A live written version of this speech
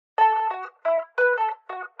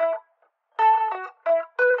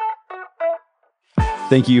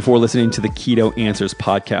Thank you for listening to the Keto Answers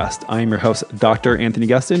podcast. I am your host, Dr. Anthony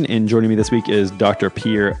Gustin, and joining me this week is Dr.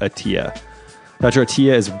 Pierre Attia. Dr.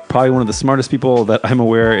 Attia is probably one of the smartest people that I'm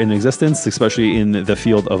aware in existence, especially in the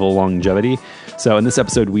field of longevity. So in this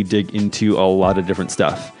episode, we dig into a lot of different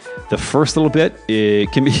stuff. The first little bit,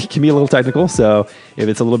 it can be a little technical. So if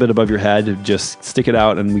it's a little bit above your head, just stick it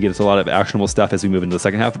out and we get into a lot of actionable stuff as we move into the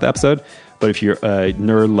second half of the episode. But if you're a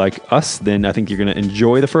nerd like us, then I think you're going to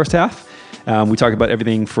enjoy the first half. We talk about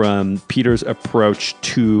everything from Peter's approach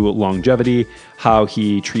to longevity, how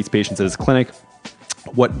he treats patients at his clinic,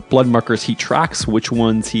 what blood markers he tracks, which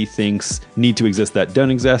ones he thinks need to exist that don't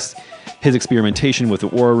exist, his experimentation with the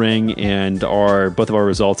Oura Ring, and both of our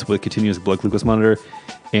results with continuous blood glucose monitor,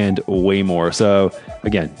 and way more. So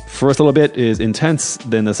again, first little bit is intense,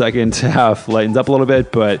 then the second half lightens up a little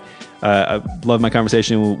bit, but I love my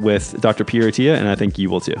conversation with Dr. Pierre Attia, and I think you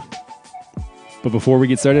will too. But before we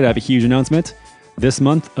get started, I have a huge announcement. This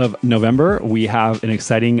month of November, we have an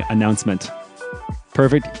exciting announcement.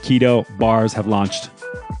 Perfect Keto bars have launched.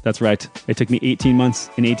 That's right. It took me 18 months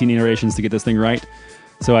and 18 iterations to get this thing right.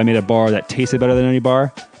 So I made a bar that tasted better than any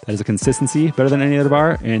bar, that has a consistency better than any other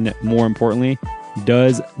bar, and more importantly,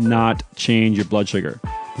 does not change your blood sugar.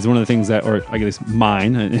 This is one of the things that, or I guess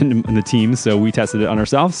mine and the team, so we tested it on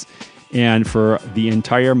ourselves. And for the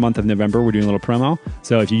entire month of November, we're doing a little promo.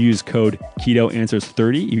 So if you use code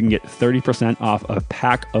KETOAnswers30, you can get 30% off a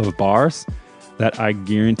pack of bars that I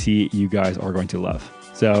guarantee you guys are going to love.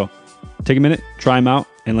 So take a minute, try them out,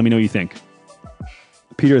 and let me know what you think.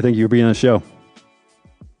 Peter, thank you for being on the show.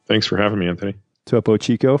 Thanks for having me, Anthony. Topo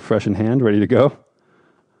Chico, fresh in hand, ready to go.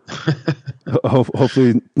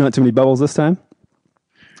 Hopefully not too many bubbles this time.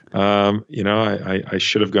 I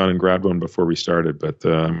should have gone and grabbed one before we started, but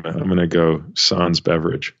I'm going to go sans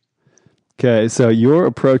beverage. Okay, so your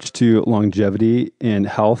approach to longevity and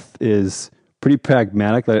health is pretty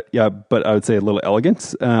pragmatic, but I would say a little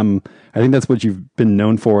elegant. I think that's what you've been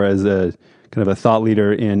known for as a kind of a thought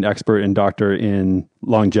leader and expert and doctor in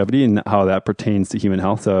longevity and how that pertains to human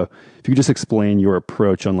health. So if you could just explain your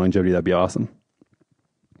approach on longevity, that'd be awesome.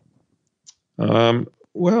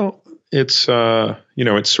 Well, it's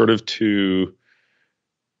sort of to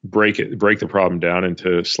break the problem down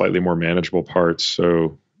into slightly more manageable parts.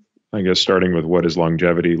 So I guess starting with what is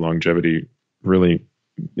longevity? Longevity really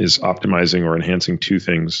is optimizing or enhancing two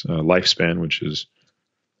things: lifespan, which is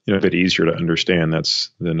a bit easier to understand. That's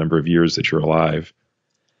the number of years that you're alive,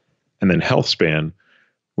 and then health span,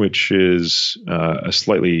 which is a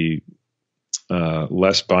slightly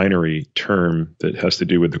less binary term that has to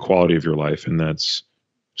do with the quality of your life, and that's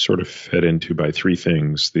sort of fed into by three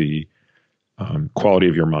things. The quality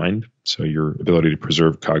of your mind, so your ability to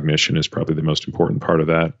preserve cognition is probably the most important part of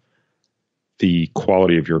that. The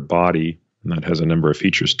quality of your body, and that has a number of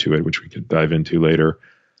features to it, which we could dive into later.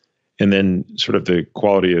 And then sort of the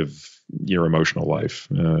quality of your emotional life.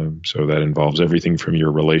 So that involves everything from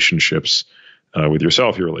your relationships with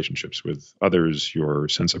yourself, your relationships with others, your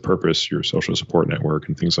sense of purpose, your social support network,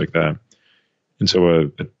 and things like that. And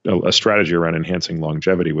so a strategy around enhancing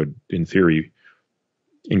longevity would, in theory,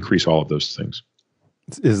 increase all of those things.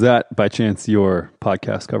 Is that, by chance, your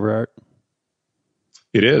podcast cover art?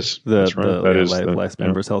 It is. That's right.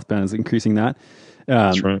 Lifespan versus health span is increasing that.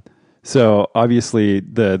 That's right. So obviously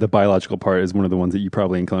the biological part is one of the ones that you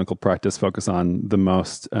probably in clinical practice focus on the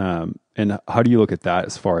most. And how do you look at that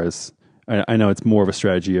as far as, I know it's more of a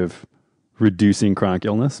strategy of reducing chronic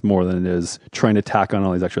illness more than it is trying to tack on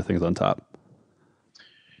all these extra things on top?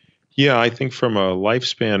 Yeah, I think from a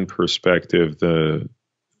lifespan perspective,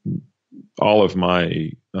 all of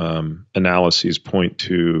my analyses point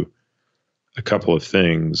to a couple of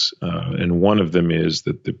things. And one of them is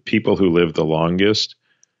that the people who live the longest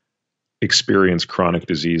experience chronic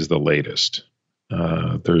disease the latest.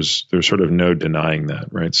 There's sort of no denying that,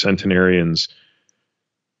 right? Centenarians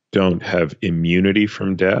don't have immunity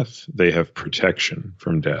from death. They have protection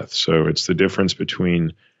from death. So it's the difference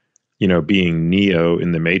between being Neo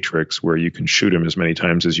in the Matrix, where you can shoot him as many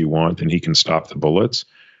times as you want and he can stop the bullets,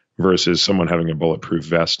 versus someone having a bulletproof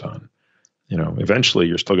vest on. Eventually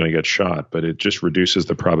you're still going to get shot, but it just reduces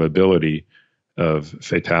the probability of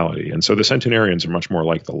fatality. And so the centenarians are much more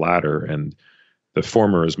like the latter, and the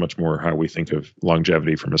former is much more how we think of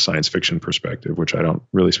longevity from a science fiction perspective, which I don't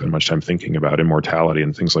really spend much time thinking about, immortality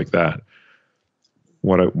and things like that.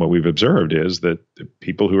 What we've observed is that the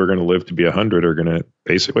people who are going to live to be 100 are going to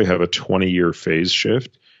basically have a 20-year phase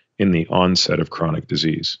shift in the onset of chronic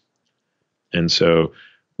disease. And so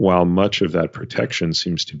while much of that protection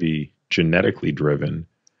seems to be genetically driven,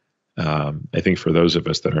 I think for those of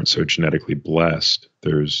us that aren't so genetically blessed,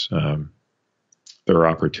 there are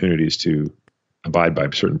opportunities to abide by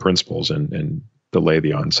certain principles and delay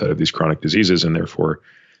the onset of these chronic diseases, and therefore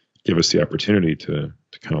give us the opportunity to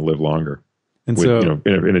kind of live longer. And with, so,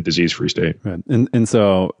 in a disease-free state. Right. And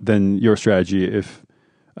so then your strategy, if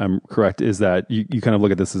I'm correct, is that you kind of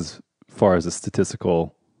look at this as far as a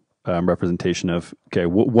statistical representation of, okay,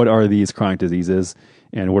 what are these chronic diseases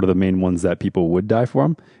and what are the main ones that people would die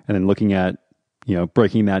from? And then looking at,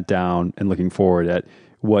 breaking that down and looking forward at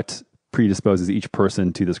what predisposes each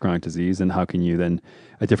person to this chronic disease and how can you then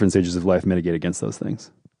at different stages of life mitigate against those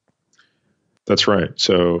things? That's right.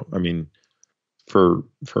 So, I mean, for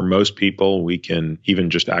most people, we can even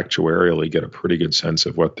just actuarially get a pretty good sense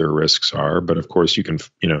of what their risks are. But of course, you can,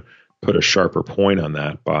 put a sharper point on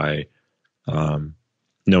that by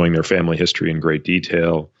knowing their family history in great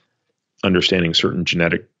detail, understanding certain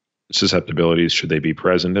genetic susceptibilities should they be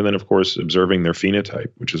present, and then of course observing their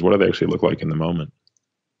phenotype, which is what do they actually look like in the moment.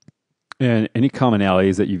 And any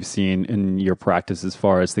commonalities that you've seen in your practice as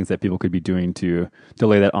far as things that people could be doing to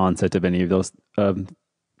delay that onset of any of those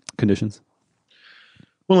conditions?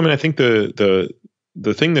 Well, I mean, I think the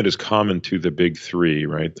thing that is common to the big three,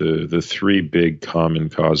 right? The three big common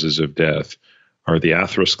causes of death are the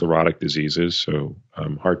atherosclerotic diseases, so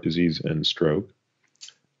heart disease and stroke,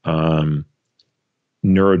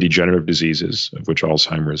 neurodegenerative diseases, of which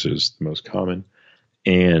Alzheimer's is the most common,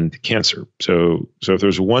 and cancer. So if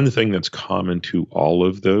there's one thing that's common to all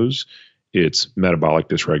of those, it's metabolic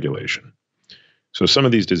dysregulation. So some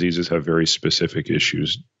of these diseases have very specific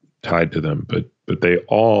issues tied to them, but they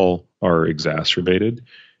all are exacerbated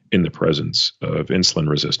in the presence of insulin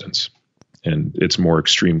resistance and its more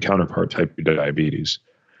extreme counterpart, type 2 diabetes.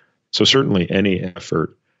 So certainly any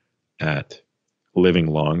effort at living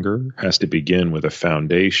longer has to begin with a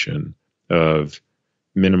foundation of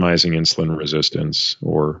minimizing insulin resistance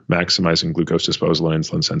or maximizing glucose disposal and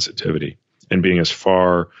insulin sensitivity, and being as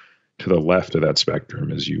far to the left of that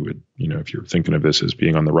spectrum as you would, if you're thinking of this as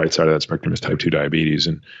being on the right side of that spectrum as type 2 diabetes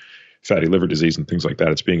and fatty liver disease and things like that,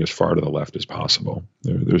 it's being as far to the left as possible.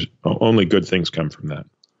 There's only good things come from that.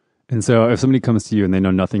 And so if somebody comes to you and they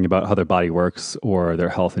know nothing about how their body works or their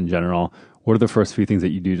health in general, what are the first few things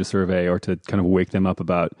that you do to survey or to kind of wake them up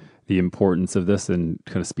about the importance of this and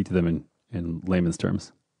kind of speak to them in layman's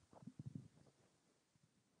terms?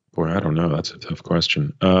 Boy, I don't know. That's a tough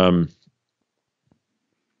question.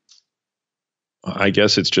 I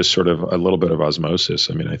guess it's just sort of a little bit of osmosis.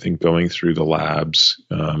 I mean, I think going through the labs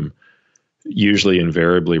usually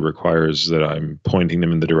invariably requires that I'm pointing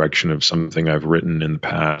them in the direction of something I've written in the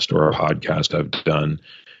past or a podcast I've done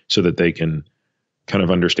so that they can kind of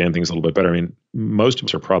understand things a little bit better. I mean, most of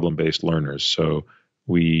us are problem-based learners, so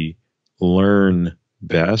we learn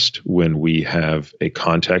best when we have a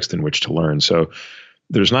context in which to learn. So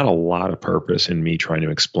there's not a lot of purpose in me trying to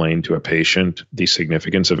explain to a patient the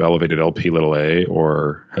significance of elevated Lp(a)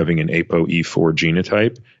 or having an ApoE4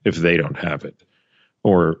 genotype if they don't have it,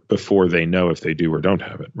 or before they know if they do or don't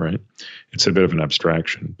have it, right? It's a bit of an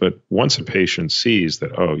abstraction. But once a patient sees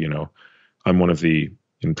that, I'm one of the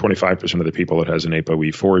 25% of the people that has an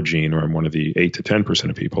ApoE4 gene, or I'm one of the 8 to 10%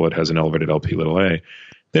 of people that has an elevated Lp(a),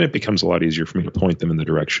 then it becomes a lot easier for me to point them in the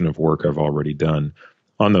direction of work I've already done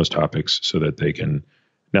on those topics so that they can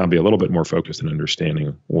now be a little bit more focused in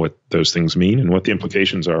understanding what those things mean and what the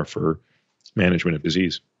implications are for management of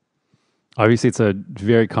disease. Obviously, it's a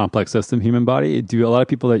very complex system, human body. Do a lot of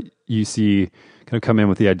people that you see kind of come in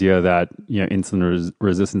with the idea that insulin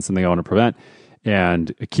resistance is something I want to prevent,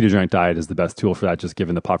 and a ketogenic diet is the best tool for that, just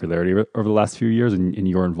given the popularity over the last few years and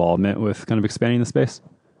your involvement with kind of expanding the space?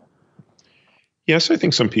 Yes, I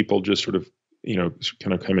think some people just sort of,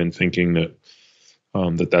 kind of come in thinking that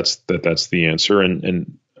that's the answer,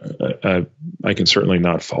 and I can certainly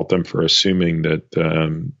not fault them for assuming that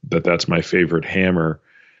that's my favorite hammer.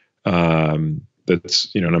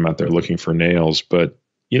 That's and I'm out there looking for nails, but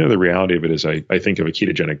the reality of it is I think of a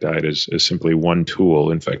ketogenic diet as simply one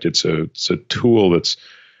tool. In fact, it's a tool that's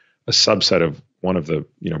a subset of one of the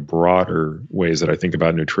broader ways that I think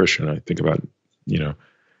about nutrition. I think about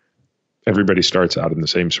everybody starts out in the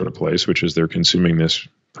same sort of place, which is they're consuming this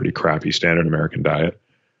pretty crappy standard American diet.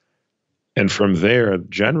 And from there,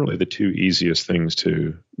 generally the two easiest things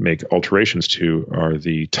to make alterations to are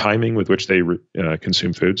the timing with which they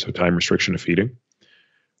consume food, so time restriction of feeding,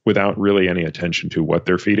 without really any attention to what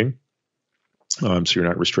they're feeding. So you're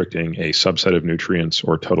not restricting a subset of nutrients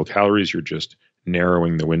or total calories, you're just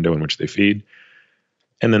narrowing the window in which they feed.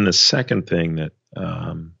 And then the second thing that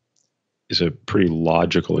is a pretty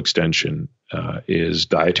logical extension is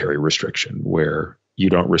dietary restriction, where you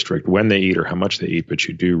don't restrict when they eat or how much they eat, but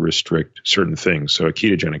you do restrict certain things. So a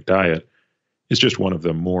ketogenic diet is just one of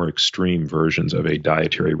the more extreme versions of a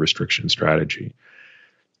dietary restriction strategy.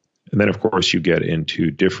 And then, of course, you get into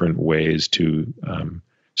different ways to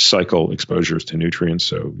cycle exposures to nutrients.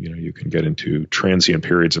 So, you can get into transient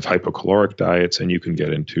periods of hypocaloric diets, and you can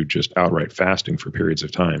get into just outright fasting for periods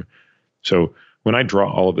of time. So when I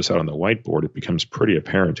draw all of this out on the whiteboard, it becomes pretty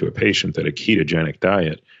apparent to a patient that a ketogenic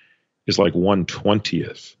diet is like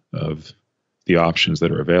 1/20th of the options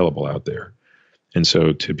that are available out there. And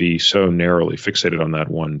so to be so narrowly fixated on that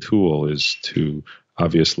one tool is to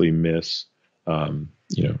obviously miss,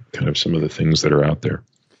 kind of some of the things that are out there.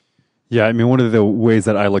 Yeah, I mean, one of the ways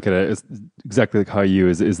that I look at it is exactly like how you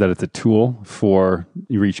is that it's a tool for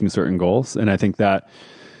reaching certain goals. And I think that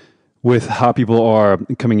with how people are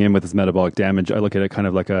coming in with this metabolic damage, I look at it kind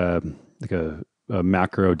of like a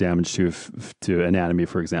macro damage to anatomy,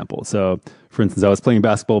 for example. So, for instance, I was playing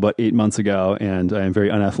basketball about 8 months ago, and I am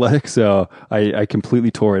very unathletic, so I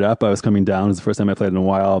completely tore it up. I was coming down. It was the first time I played in a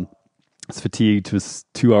while. I was fatigued. It was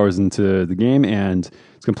 2 hours into the game, and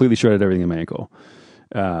it's completely shredded everything in my ankle.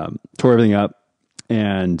 Tore everything up,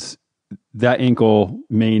 and that ankle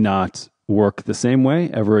may not work the same way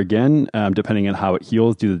ever again, depending on how it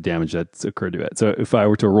heals due to the damage that's occurred to it. So if I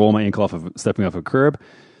were to roll my ankle stepping off a curb,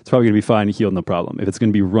 it's probably going to be fine, healed, no problem. If it's going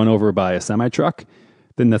to be run over by a semi truck,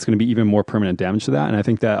 then that's going to be even more permanent damage to that. And I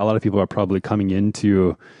think that a lot of people are probably coming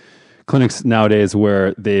into clinics nowadays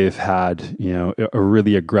where they've had, a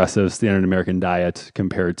really aggressive standard American diet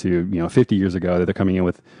compared to, 50 years ago, that they're coming in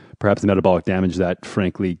with perhaps metabolic damage that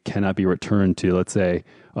frankly cannot be returned to, let's say,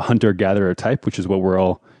 a hunter-gatherer type, which is what we're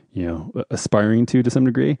all, aspiring to some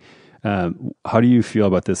degree. How do you feel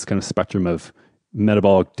about this kind of spectrum of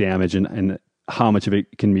metabolic damage and how much of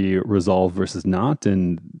it can be resolved versus not,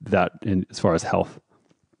 and that as far as health?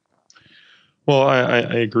 Well, I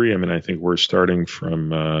agree. I mean, I think we're starting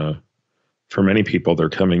from, for many people, they're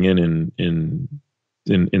coming in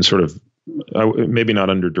sort of, maybe not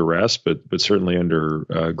under duress, but certainly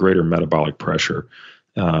under greater metabolic pressure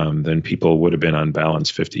than people would have been on balance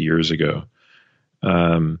 50 years ago.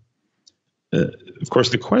 Of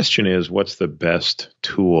course, the question is, what's the best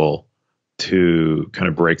tool to kind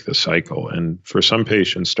of break the cycle? And for some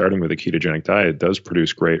patients, starting with a ketogenic diet does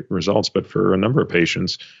produce great results. But for a number of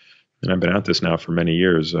patients, and I've been at this now for many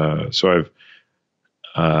years, so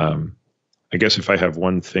I guess if I have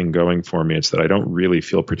one thing going for me, it's that I don't really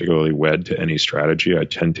feel particularly wed to any strategy. I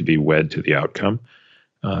tend to be wed to the outcome.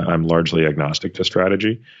 I'm largely agnostic to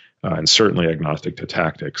strategy and certainly agnostic to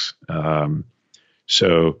tactics.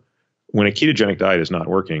 So when a ketogenic diet is not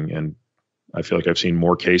working, and I feel like I've seen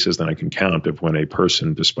more cases than I can count of when a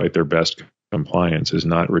person, despite their best compliance, is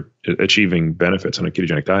not achieving benefits on a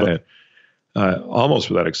ketogenic diet, almost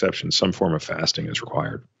without exception, some form of fasting is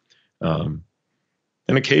required.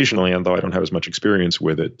 And occasionally, although I don't have as much experience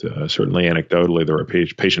with it, certainly anecdotally, there are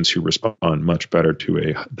patients who respond much better to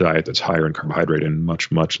a diet that's higher in carbohydrate and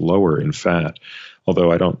much, much lower in fat,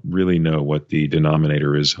 although I don't really know what the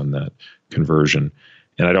denominator is on that conversion.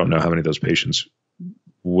 And I don't know how many of those patients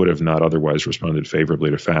would have not otherwise responded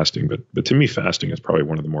favorably to fasting. But to me, fasting is probably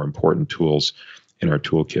one of the more important tools in our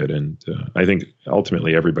toolkit. And I think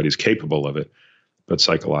ultimately everybody's capable of it, but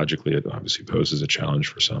psychologically it obviously poses a challenge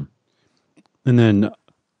for some. And then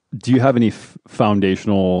do you have any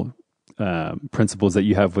foundational principles that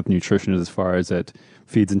you have with nutrition as far as it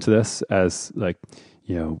feeds into this, as like,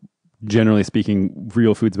 generally speaking,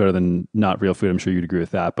 real food's better than not real food? I'm sure you'd agree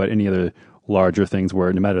with that. But any other larger things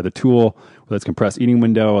where no matter the tool, whether it's compressed eating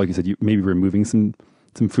window, like you said, maybe removing some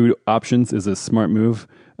food options is a smart move.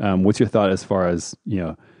 What's your thought as far as,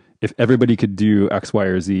 if everybody could do X, Y,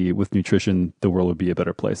 or Z with nutrition, the world would be a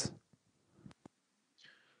better place?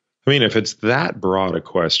 I mean, if it's that broad a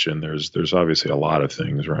question, there's obviously a lot of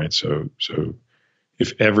things, right? So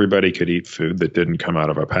if everybody could eat food that didn't come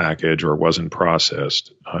out of a package or wasn't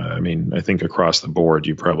processed, I mean, I think across the board,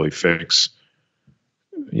 you probably fix,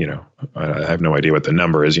 I have no idea what the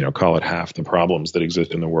number is, call it half the problems that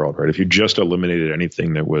exist in the world, right? If you just eliminated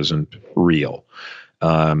anything that wasn't real.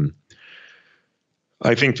 I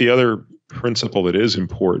think the other principle that is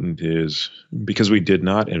important is because we did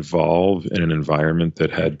not evolve in an environment that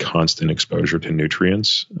had constant exposure to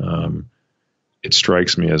nutrients, it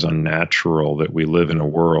strikes me as unnatural that we live in a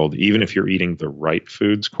world, even if you're eating the right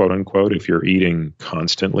foods, quote unquote, if you're eating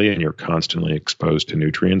constantly and you're constantly exposed to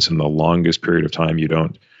nutrients, and the longest period of time you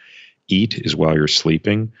don't eat is while you're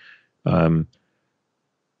sleeping.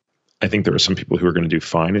 I think there are some people who are going to do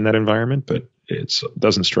fine in that environment, but it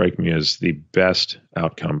doesn't strike me as the best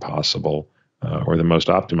outcome possible or the most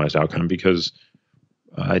optimized outcome, because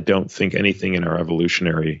I don't think anything in our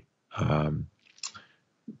evolutionary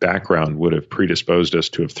background would have predisposed us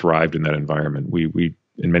to have thrived in that environment. We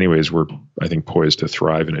in many ways were, I think, poised to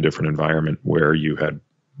thrive in a different environment where you had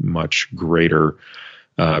much greater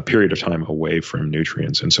period of time away from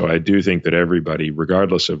nutrients. And so I do think that everybody,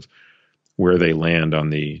 regardless of where they land on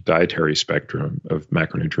the dietary spectrum of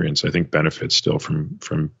macronutrients, I think benefits still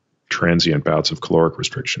from transient bouts of caloric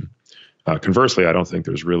restriction. Conversely, I don't think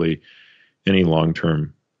there's really any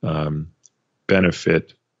long-term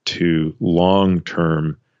benefit to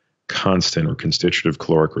long-term constant or constitutive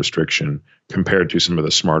caloric restriction compared to some of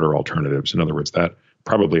the smarter alternatives. In other words, that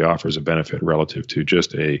probably offers a benefit relative to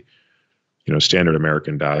just a standard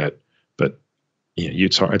American diet, but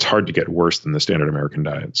it's hard to get worse than the standard American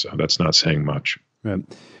diet. So that's not saying much. Right.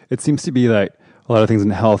 It seems to be that a lot of things in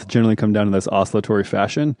health generally come down to this oscillatory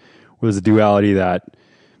fashion, where there's a duality that,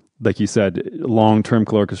 like you said, long-term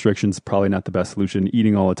caloric restriction is probably not the best solution.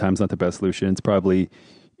 Eating all the time is not the best solution. It's probably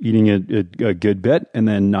eating a good bit and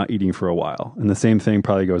then not eating for a while. And the same thing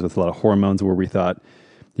probably goes with a lot of hormones, where we thought,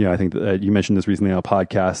 I think that you mentioned this recently on a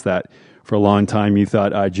podcast, that for a long time you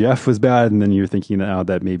thought IGF was bad, and then you're thinking now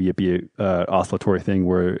that maybe it be a oscillatory thing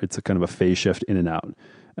where it's a kind of a phase shift in and out.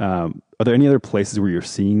 Are there any other places where you're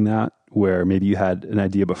seeing that, where maybe you had an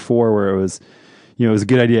idea before where it was, it was a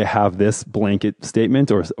good idea to have this blanket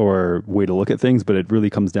statement or way to look at things, but it really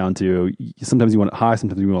comes down to sometimes you want it high,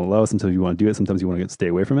 sometimes you want it low, sometimes you want to do it, sometimes you want to stay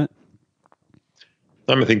away from it?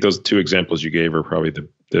 I think those two examples you gave are probably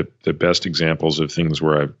the best examples of things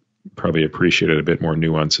where I've probably appreciated a bit more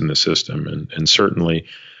nuance in the system. And certainly,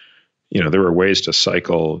 there are ways to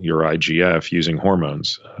cycle your IGF using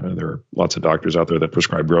hormones. There are lots of doctors out there that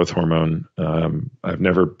prescribe growth hormone. I've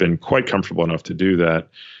never been quite comfortable enough to do that.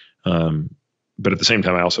 But at the same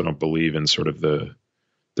time, I also don't believe in sort of the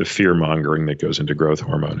fear mongering that goes into growth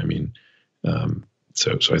hormone. I mean,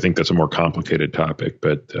 so I think that's a more complicated topic,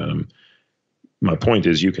 but my point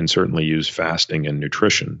is you can certainly use fasting and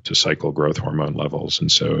nutrition to cycle growth hormone levels.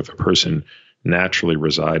 And so if a person naturally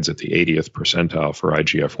resides at the 80th percentile for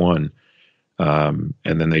IGF-1, and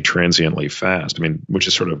then they transiently fast, which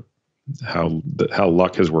is sort of how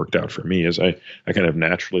luck has worked out for me, is I kind of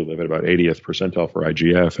naturally live at about 80th percentile for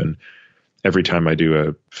IGF. And every time I do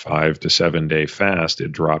a 5 to 7 day fast,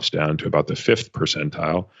 it drops down to about the 5th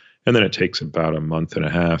percentile. And then it takes about a month and a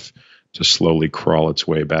half to slowly crawl its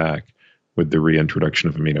way back with the reintroduction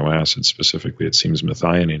of amino acids. Specifically, it seems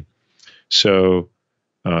methionine. So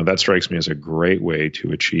that strikes me as a great way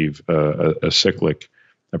to achieve a cyclic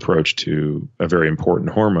approach to a very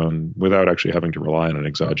important hormone without actually having to rely on an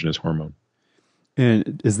exogenous hormone.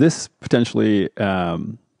 And is this potentially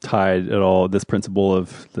tied at all, this principle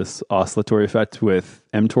of this oscillatory effect, with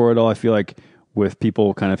mTOR at all? I feel like with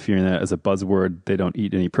people kind of fearing that as a buzzword, they don't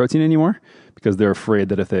eat any protein anymore because they're afraid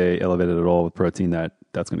that if they elevate it at all with protein,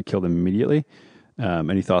 that's going to kill them immediately.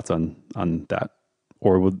 Any thoughts on that?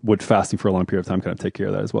 Or would fasting for a long period of time kind of take care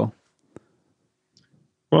of that as well?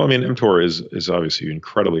 Well, mTOR is obviously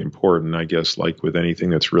incredibly important. I guess like with anything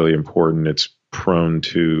that's really important, it's prone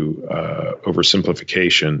to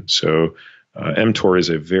oversimplification. So mTOR is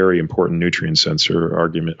a very important nutrient sensor,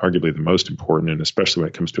 arguably the most important, and especially when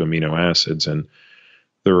it comes to amino acids. And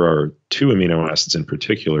there are two amino acids in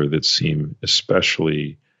particular that seem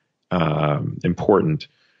especially important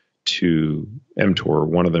to mTOR.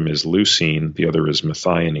 One of them is leucine, the other is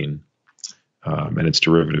methionine, and its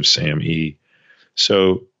derivative SAMe.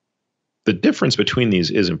 So the difference between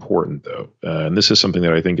these is important, though, and this is something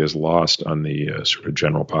that I think is lost on the sort of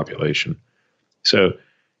general population. So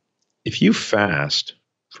if you fast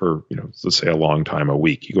for, let's say a long time, a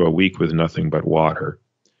week, you go a week with nothing but water,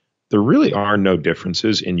 there really are no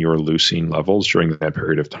differences in your leucine levels during that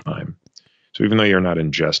period of time. So even though you're not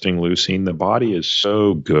ingesting leucine, the body is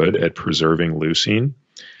so good at preserving leucine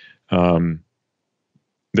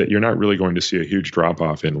that you're not really going to see a huge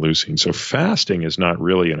drop-off in leucine. So fasting is not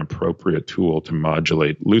really an appropriate tool to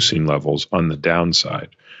modulate leucine levels on the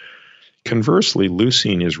downside. Conversely,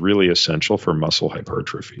 leucine is really essential for muscle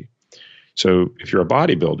hypertrophy. So if you're a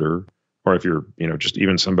bodybuilder, or if you're, just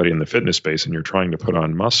even somebody in the fitness space and you're trying to put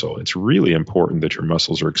on muscle, it's really important that your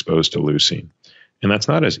muscles are exposed to leucine. And that's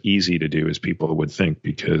not as easy to do as people would think,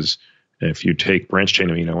 because if you take branched chain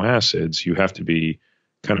amino acids, you have to be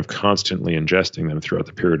kind of constantly ingesting them throughout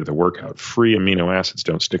the period of the workout. Free amino acids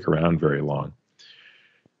don't stick around very long.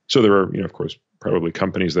 So there are, of course, probably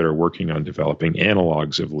companies that are working on developing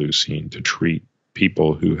analogs of leucine to treat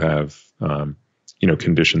people who have,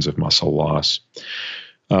 conditions of muscle loss.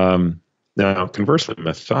 Now, conversely,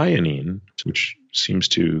 methionine, which seems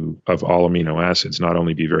to, of all amino acids, not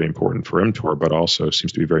only be very important for mTOR, but also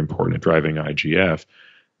seems to be very important at driving IGF.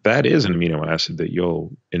 that is an amino acid that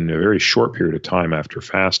you'll, in a very short period of time after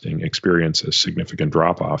fasting, experience a significant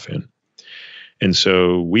drop off in. And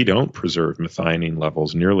so we don't preserve methionine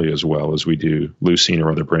levels nearly as well as we do leucine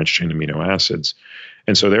or other branched chain amino acids.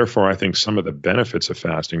 And so therefore, I think some of the benefits of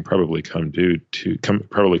fasting probably come down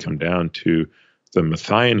to the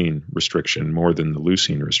methionine restriction more than the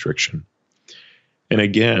leucine restriction. And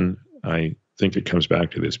again, I think it comes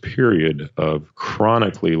back to this period of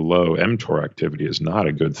chronically low mTOR activity is not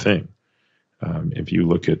a good thing. If you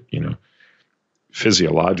look at,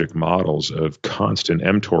 physiologic models of constant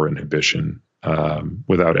mTOR inhibition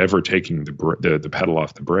without ever taking the pedal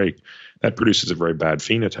off the brake, that produces a very bad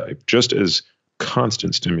phenotype, just as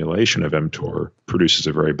constant stimulation of mTOR produces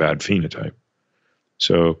a very bad phenotype.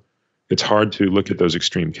 So it's hard to look at those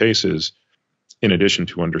extreme cases in addition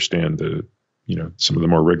to understand some of the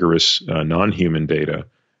more rigorous non-human data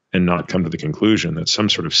and not come to the conclusion that some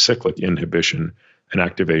sort of cyclic inhibition and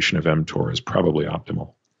activation of mTOR is probably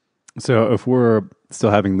optimal. So if we're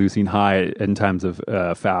still having leucine high in times of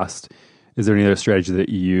fast, is there any other strategy that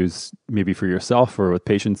you use maybe for yourself or with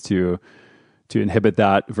patients to inhibit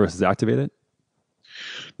that versus activate it?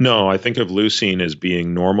 No, I think of leucine as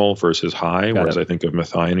being normal versus high, whereas I think of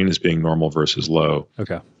methionine as being normal versus low.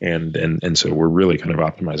 Okay. And so we're really kind of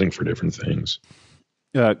optimizing for different things.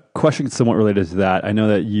 Question somewhat related to that. I know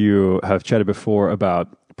that you have chatted before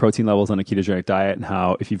about protein levels on a ketogenic diet and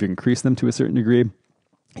how if you've increased them to a certain degree,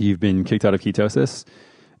 you've been kicked out of ketosis.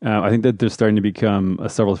 I think that there's starting to become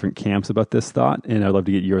several different camps about this thought, and I'd love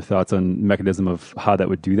to get your thoughts on mechanism of how that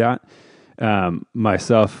would do that.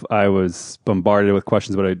 Myself, I was bombarded with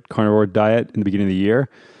questions about a carnivore diet in the beginning of the year,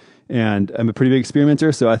 and I'm a pretty big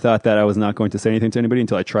experimenter, so I thought that I was not going to say anything to anybody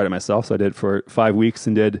until I tried it myself. So I did it for 5 weeks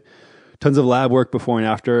and did tons of lab work before and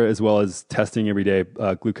after, as well as testing every day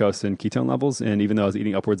glucose and ketone levels. And even though I was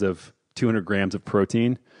eating upwards of 200 grams of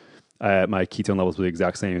protein, my ketone levels were the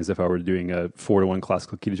exact same as if I were doing a 4-to-1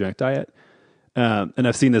 classical ketogenic diet. And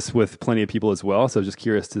I've seen this with plenty of people as well. So I was just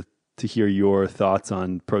curious to hear your thoughts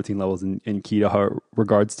on protein levels in keto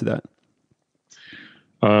regards to that.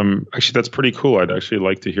 Actually, that's pretty cool. I'd actually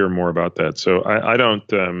like to hear more about that. So I don't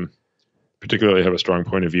particularly have a strong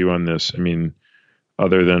point of view on this. I mean,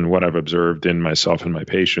 other than what I've observed in myself and my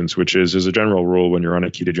patients, which is, as a general rule, when you're on a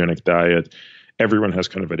ketogenic diet, everyone has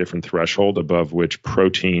kind of a different threshold above which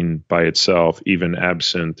protein by itself, even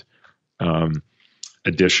absent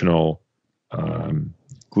additional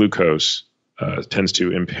glucose, tends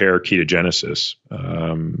to impair ketogenesis.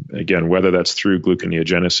 Again, whether that's through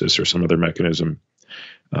gluconeogenesis or some other mechanism.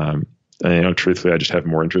 Truthfully, I just have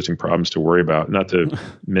more interesting problems to worry about. Not to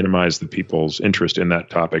minimize the people's interest in that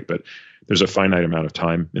topic, but there's a finite amount of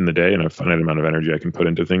time in the day and a finite amount of energy I can put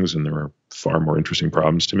into things, and there are far more interesting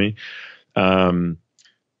problems to me.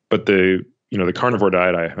 But the carnivore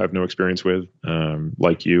diet I have no experience with.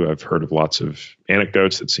 Like you, I've heard of lots of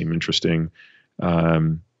anecdotes that seem interesting.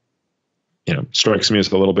 Strikes me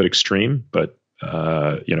as a little bit extreme, but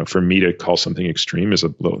for me to call something extreme is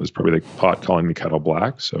probably like pot calling the kettle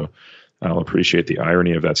black. So I'll appreciate the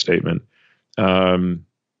irony of that statement.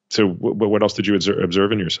 So what else did you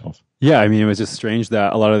observe in yourself? Yeah, I mean, it was just strange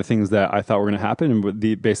that a lot of the things that I thought were going to happen,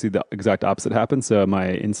 basically the exact opposite happened. So my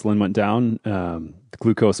insulin went down, the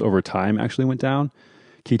glucose over time actually went down,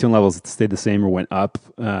 ketone levels stayed the same or went up,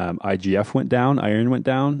 IGF went down, iron went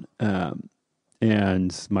down,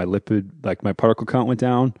 and my lipid, like my particle count went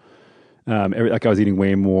down. I was eating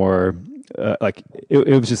way more.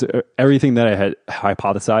 It was just everything that I had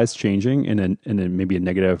hypothesized changing in maybe a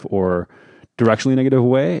negative or directionally negative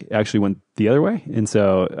way actually went the other way. And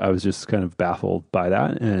so I was just kind of baffled by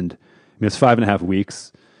that. And it's 5.5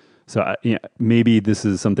 weeks. So maybe this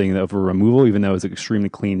is something of a removal, even though it was an extremely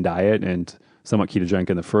clean diet and somewhat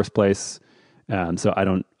ketogenic in the first place. So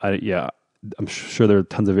I'm sure there are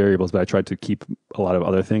tons of variables, but I tried to keep a lot of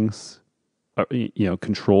other things,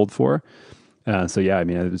 controlled for. I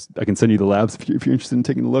can send you the labs if you're interested in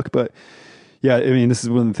taking a look. But yeah, I mean, this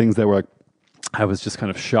is one of the things that I was just kind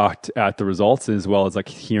of shocked at the results, as well as like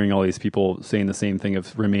hearing all these people saying the same thing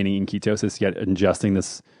of remaining in ketosis, yet ingesting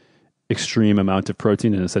this extreme amount of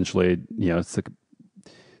protein, and essentially, it's like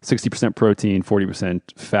 60% protein,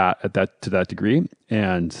 40% fat to that degree.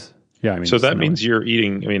 And yeah, I mean, so that means you're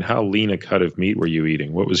eating, how lean a cut of meat were you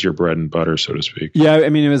eating? What was your bread and butter, so to speak? Yeah, I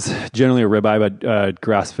mean, it was generally a ribeye, but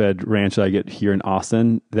grass-fed ranch that I get here in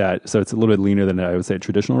Austin. So it's a little bit leaner than I would say a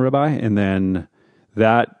traditional ribeye. And then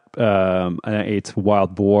that, I ate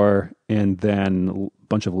wild boar and then a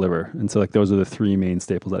bunch of liver. And so those are the three main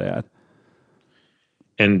staples that I had.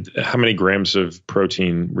 And how many grams of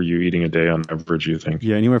protein were you eating a day on average, you think?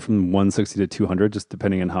 Yeah, anywhere from 160 to 200, just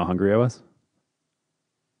depending on how hungry I was.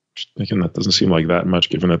 Just thinking that doesn't seem like that much,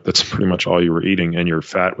 given that that's pretty much all you were eating, and your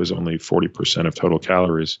fat was only 40% of total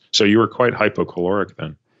calories. So you were quite hypocaloric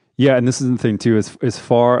then. Yeah, and this is the thing too. As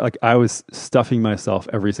far like I was stuffing myself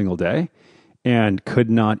every single day, and could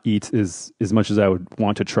not eat as much as I would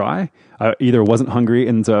want to try. I either wasn't hungry,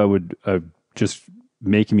 and so I would just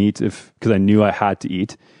make meat because I knew I had to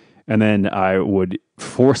eat, and then I would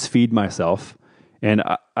force feed myself. And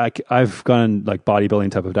I've gone on like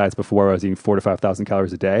bodybuilding type of diets before. Where I was eating 4,000 to 5,000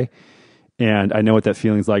 calories a day, and I know what that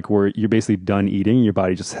feeling is like, where you're basically done eating. Your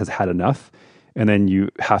body just has had enough, and then you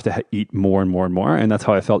have to eat more and more and more. And that's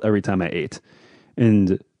how I felt every time I ate.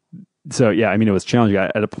 And so, yeah, I mean, it was challenging.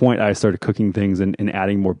 At a point, I started cooking things and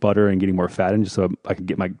adding more butter and getting more fat in, just so I could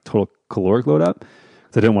get my total caloric load up.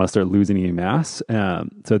 So I didn't want to start losing any mass.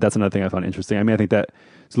 So that's another thing I found interesting. I mean, I think that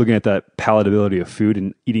just looking at that palatability of food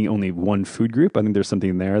and eating only one food group, I think there's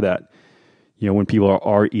something there that, when people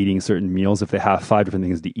are eating certain meals, if they have 5 different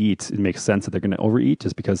things to eat, it makes sense that they're going to overeat,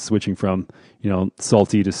 just because switching from,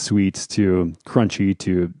 salty to sweet to crunchy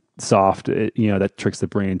to soft, that tricks the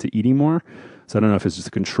brain to eating more. So I don't know if it's just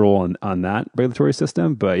a control on that regulatory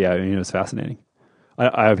system, but yeah, it's fascinating. I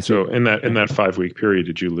obviously, so in that 5-week period,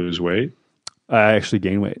 did you lose weight? I actually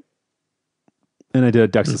gained weight, and I did a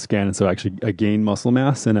DEXA scan, and so I gained muscle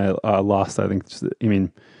mass, and I lost, I think,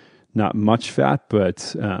 not much fat,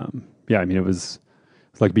 but yeah, I mean, it's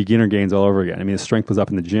like beginner gains all over again. I mean, the strength was up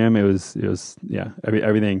in the gym. It was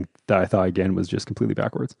everything that I thought again was just completely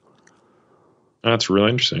backwards. That's really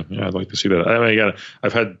interesting. Yeah, I'd like to see that. I mean, again,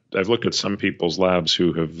 I've looked at some people's labs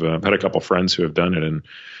who have had a couple friends who have done it, and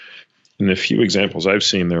in the few examples I've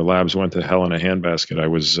seen, their labs went to hell in a handbasket. I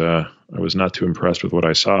was not too impressed with what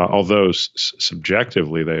I saw, although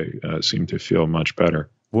subjectively they seem to feel much better.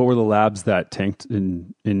 What were the labs that tanked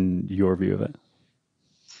in your view of it?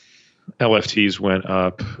 LFTs went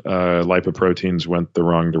up, lipoproteins went the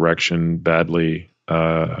wrong direction badly.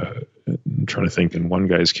 I'm trying to think, in one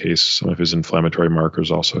guy's case, some of his inflammatory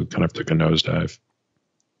markers also kind of took a nosedive.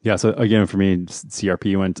 Yeah. So again, for me,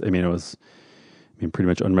 CRP went, it was pretty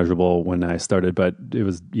much unmeasurable when I started, but it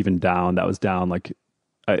was even down. That was down. Like,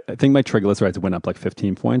 I think my triglycerides went up like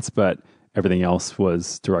 15 points, but everything else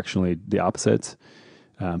was directionally the opposite.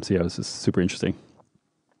 So yeah, it was just super interesting.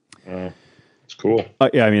 It's cool.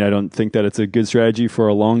 Yeah. I don't think that it's a good strategy for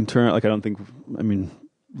a long term. Like,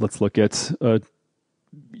 let's look at,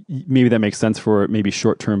 maybe that makes sense for maybe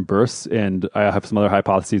short-term bursts. And I have some other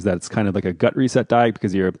hypotheses that it's kind of like a gut reset diet,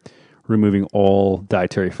 because you're removing all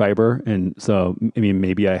dietary fiber. And so,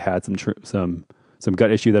 maybe I had some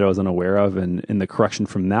gut issue that I was unaware of, and the correction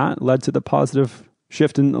from that led to the positive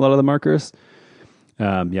shift in a lot of the markers.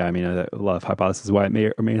 A lot of hypotheses why it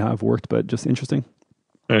may or may not have worked, but just interesting.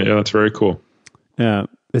 Yeah, that's very cool.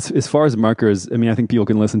 As far as markers, I think people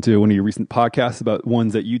can listen to one of your recent podcasts about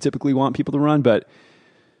ones that you typically want people to run, but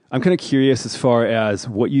I'm kind of curious as far as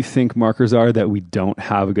what you think markers are that we don't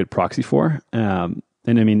have a good proxy for.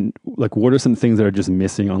 What are some things that are just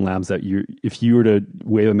missing on labs that if you were to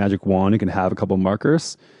wave a magic wand and can have a couple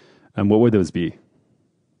markers, what would those be?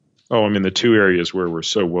 Oh, the two areas where we're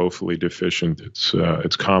so woefully deficient,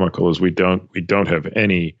 it's comical, is we don't have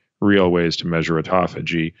any real ways to measure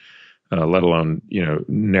autophagy, let alone,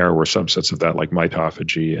 narrower subsets of that like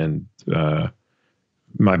mitophagy. And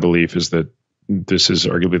my belief is that this is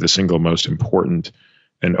arguably the single most important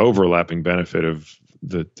and overlapping benefit of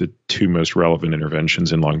the two most relevant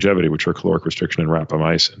interventions in longevity, which are caloric restriction and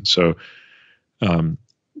rapamycin. So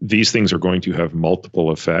these things are going to have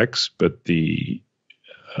multiple effects, but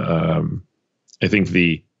I think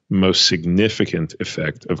the most significant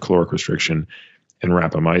effect of caloric restriction and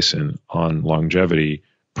rapamycin on longevity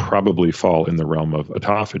probably fall in the realm of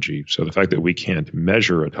autophagy. So the fact that we can't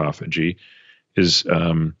measure autophagy is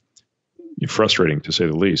frustrating, to say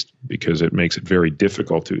the least, because it makes it very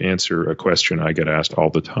difficult to answer a question I get asked all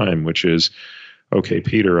the time, which is, okay,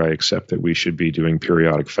 Peter, I accept that we should be doing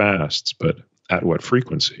periodic fasts, but at what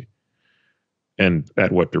frequency and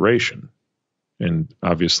at what duration? And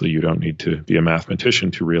obviously you don't need to be a mathematician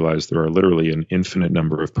to realize there are literally an infinite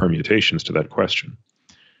number of permutations to that question.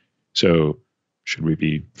 So should we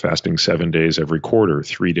be fasting 7 days every quarter,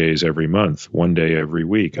 3 days every month, 1 day every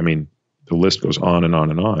week? The list goes on and on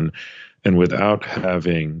and on. And without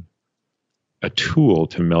having a tool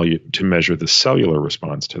to measure the cellular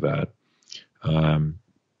response to that,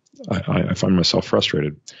 I find myself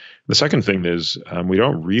frustrated. The second thing is we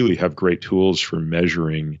don't really have great tools for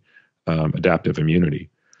measuring adaptive immunity,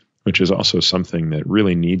 which is also something that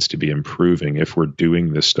really needs to be improving if we're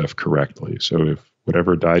doing this stuff correctly. So if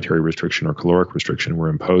whatever dietary restriction or caloric restriction we're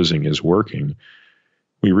imposing is working,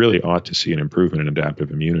 we really ought to see an improvement in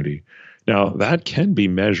adaptive immunity. Now, that can be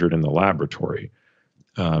measured in the laboratory.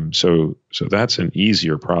 So that's an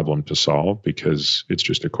easier problem to solve because it's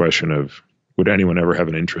just a question of, would anyone ever have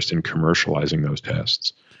an interest in commercializing those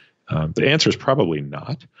tests? The answer is probably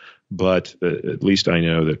not, but at least I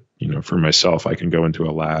know that, for myself, I can go into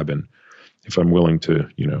a lab, and if I'm willing to,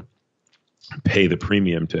 pay the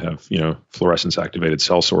premium to have, fluorescence activated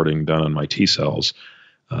cell sorting done on my T cells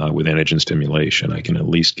with antigen stimulation, I can at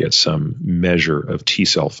least get some measure of T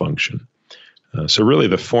cell function. So really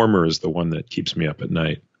the former is the one that keeps me up at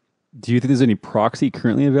night. Do you think there's any proxy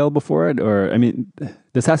currently available for it? Or,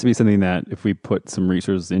 this has to be something that if we put some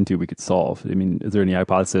research into, we could solve. Is there any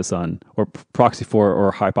hypothesis on, or proxy for,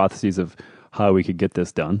 or hypotheses of how we could get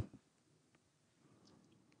this done?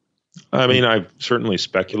 I've certainly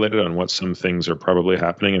speculated on what some things are probably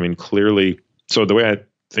happening. Clearly, so the way I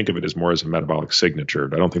think of it is more as a metabolic signature.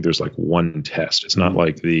 I don't think there's like one test. It's not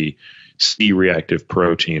like the C-reactive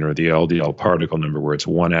protein or the LDL particle number where it's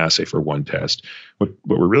one assay for one test. What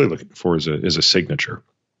we're really looking for is a signature.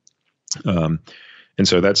 And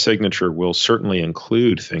so that signature will certainly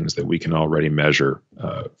include things that we can already measure.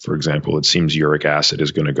 For example, it seems uric acid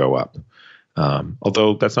is going to go up.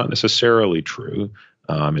 Although that's not necessarily true.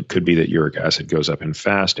 It could be that uric acid goes up in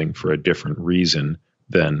fasting for a different reason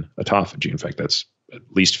than autophagy. In fact, that's at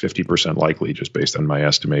least 50% likely, just based on my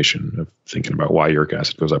estimation of thinking about why uric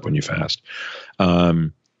acid goes up when you fast.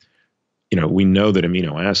 We know that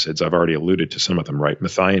amino acids, I've already alluded to some of them, right?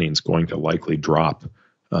 Methionine is going to likely drop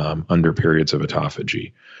under periods of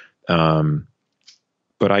autophagy.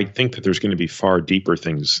 But I think that there's going to be far deeper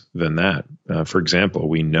things than that. For example,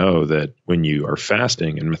 we know that when you are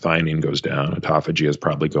fasting and methionine goes down, autophagy is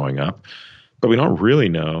probably going up. But we don't really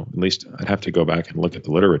know, at least I'd have to go back and look at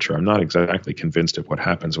the literature. I'm not exactly convinced of what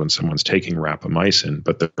happens when someone's taking rapamycin,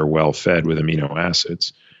 but they're well fed with amino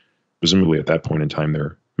acids. Presumably at that point in time,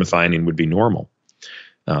 their methionine would be normal.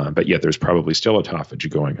 But yet there's probably still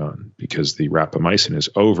autophagy going on because the rapamycin is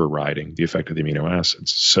overriding the effect of the amino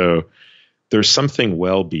acids. So there's something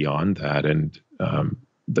well beyond that. And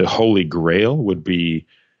the holy grail would be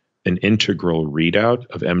an integral readout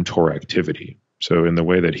of mTOR activity. So in the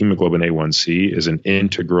way that hemoglobin A1C is an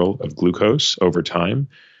integral of glucose over time,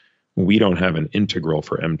 we don't have an integral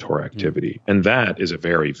for mTOR activity. And that is a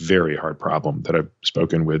very, very hard problem that I've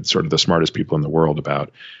spoken with sort of the smartest people in the world about.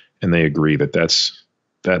 And they agree that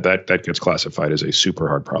that gets classified as a super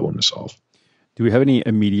hard problem to solve. Do we have any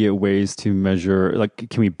immediate ways to measure,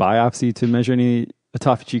 can we biopsy to measure any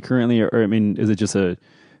autophagy currently? Or is it just a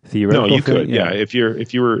theoretical No, you thing? could. Yeah. If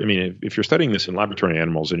you're studying this in laboratory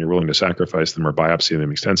animals and you're willing to sacrifice them or biopsy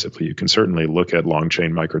them extensively, you can certainly look at long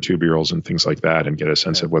chain microtubules and things like that and get a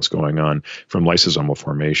sense of what's going on from lysosomal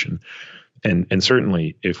formation. And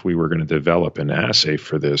certainly if we were going to develop an assay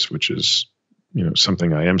for this, which is,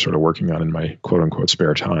 something I am sort of working on in my quote unquote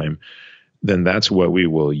spare time, then that's what we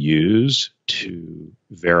will use to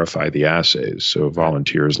verify the assays. So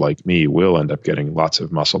volunteers like me will end up getting lots of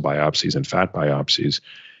muscle biopsies and fat biopsies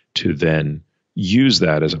to then use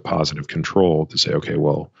that as a positive control to say, okay,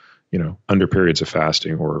 well, under periods of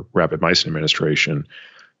fasting or rapamycin administration,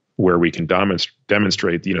 where we can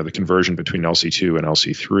demonstrate, the conversion between LC2 and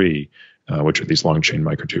LC3, which are these long chain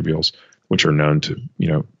microtubules, which are known to,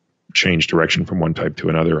 change direction from one type to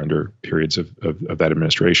another under periods of that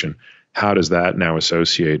administration. How does that now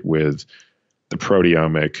associate with the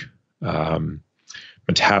proteomic,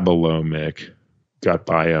 metabolomic, gut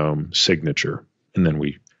biome signature? And then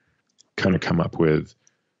we kind of come up with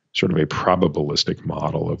sort of a probabilistic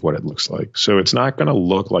model of what it looks like. So it's not going to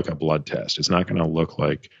look like a blood test. It's not going to look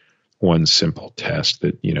like one simple test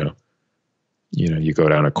that, you go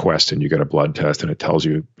down a quest and you get a blood test and it tells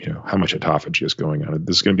you, how much autophagy is going on.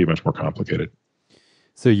 This is going to be much more complicated.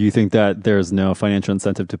 So you think that there's no financial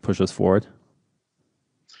incentive to push us forward?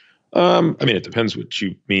 It depends what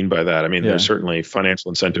you mean by that. There's certainly financial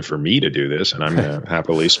incentive for me to do this, and I'm going to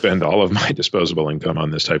happily spend all of my disposable income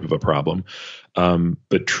on this type of a problem.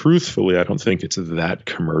 But truthfully, I don't think it's that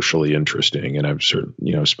commercially interesting. And I've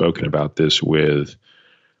certainly, spoken about this with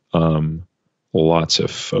lots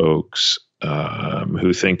of folks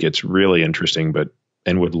who think it's really interesting,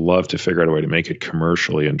 and would love to figure out a way to make it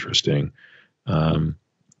commercially interesting. I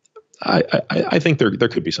think there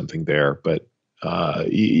could be something there, but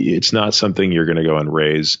it's not something you're going to go and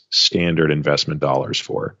raise standard investment dollars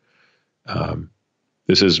for.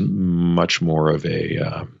 This is much more of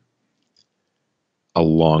a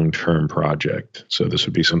long-term project. So this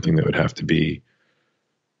would be something that would have to be,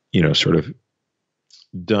 sort of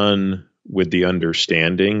done with the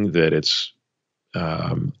understanding that it's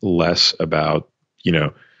less about,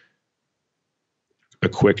 a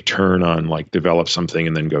quick turn on like develop something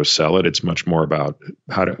and then go sell it. It's much more about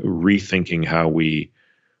rethinking how we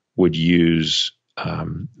would use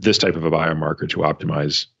this type of a biomarker to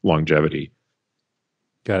optimize longevity.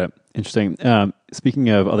 Got it. Interesting. Speaking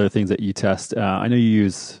of other things that you test, I know you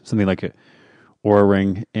use something like a Oura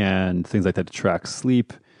Ring and things like that to track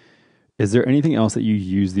sleep. Is there anything else that you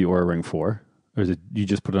use the Oura Ring for? Or is it you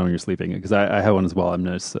just put it on when you're sleeping? Because I have one as well. I'm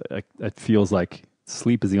just, it feels like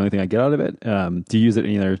sleep is the only thing I get out of it. Do you use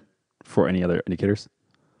it for any other indicators?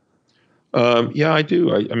 Yeah, I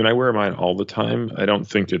do. I mean, I wear mine all the time. I don't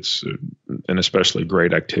think it's an especially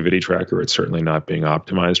great activity tracker. It's certainly not being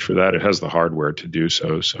optimized for that. It has the hardware to do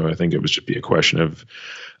so. So I think it would just be a question of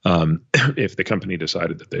if the company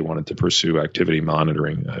decided that they wanted to pursue activity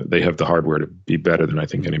monitoring, they have the hardware to be better than I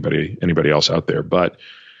think anybody else out there. But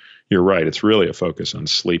you're right. It's really a focus on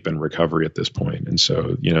sleep and recovery at this point. And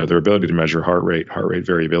so, their ability to measure heart rate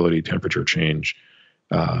variability, temperature change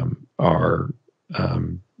are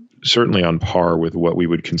certainly on par with what we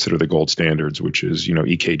would consider the gold standards, which is,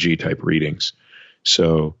 EKG type readings.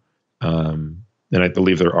 So, and I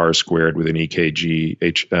believe their R squared with an EKG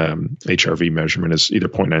HRV measurement is either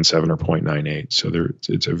 0.97 or 0.98. So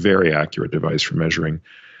it's a very accurate device for measuring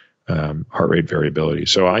heart rate variability.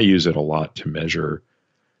 So I use it a lot to measure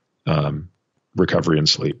recovery and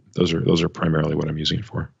sleep. Those are primarily what I'm using it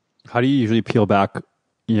for. How do you usually peel back,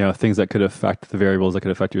 things that could affect the variables that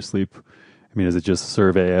could affect your sleep? I mean, is it just a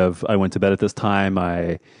survey of I went to bed at this time,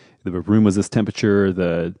 the room was this temperature,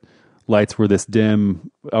 the lights were this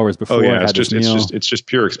dim hours before? Oh yeah, it's just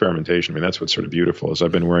pure experimentation. I mean, that's what's sort of beautiful is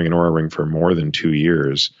I've been wearing an Oura Ring for more than 2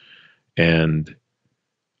 years, and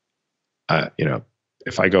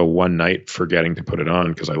if I go one night forgetting to put it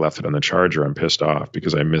on because I left it on the charger, I'm pissed off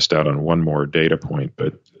because I missed out on one more data point.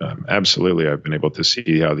 But absolutely, I've been able to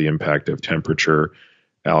see how the impact of temperature,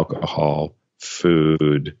 alcohol,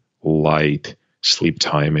 food, light, sleep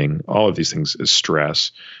timing, all of these things is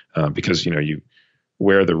stress because, you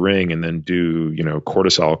wear the ring and then do,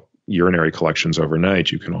 cortisol urinary collections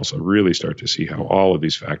overnight. You can also really start to see how all of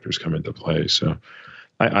these factors come into play. So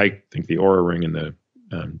I think the Oura Ring and the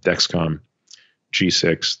Dexcom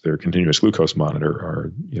G6, their continuous glucose monitor,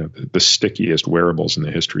 are the stickiest wearables in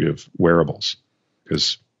the history of wearables,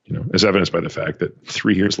 because as evidenced by the fact that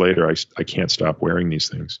 3 years later I can't stop wearing these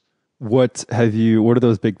things. What are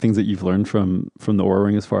those big things that you've learned from the Oura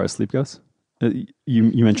Ring as far as sleep goes?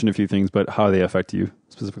 You mentioned a few things, but how they affect you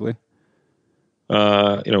specifically?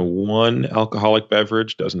 One, alcoholic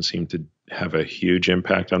beverage doesn't seem to have a huge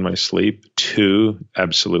impact on my sleep. 2,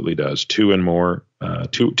 absolutely does. 2 and more.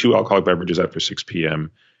 Two alcoholic beverages after 6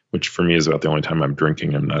 p.m., which for me is about the only time I'm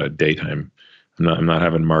drinking. I'm not a daytime. I'm not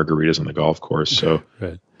having margaritas on the golf course. So,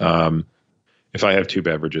 right. If I have 2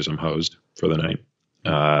 beverages, I'm hosed for the night.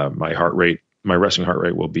 My resting heart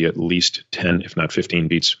rate will be at least 10, if not 15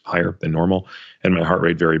 beats higher than normal. And my heart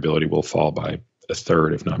rate variability will fall by a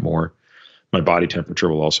third, if not more. My body temperature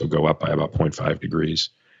will also go up by about 0.5 degrees.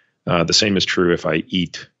 The same is true if I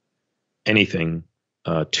eat anything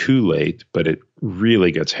too late, but it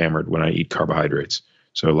really gets hammered when I eat carbohydrates.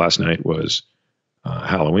 So last night was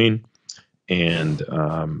Halloween, and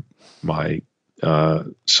my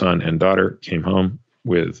son and daughter came home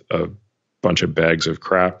with a bunch of bags of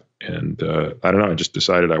crap. And I don't know, I just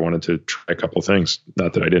decided I wanted to try a couple things.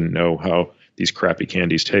 Not that I didn't know how these crappy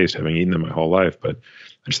candies taste, having eaten them my whole life, but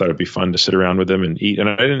I just thought it'd be fun to sit around with them and eat. And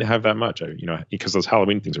I didn't have that much, because those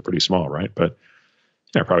Halloween things are pretty small, right? But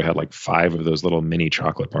I probably had like 5 of those little mini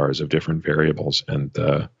chocolate bars of different variables. And,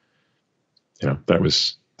 that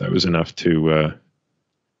was enough to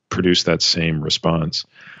produce that same response.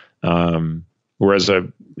 Whereas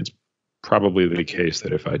it's probably the case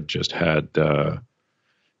that if I just had,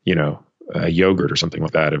 a yogurt or something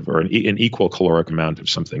like that, or an equal caloric amount of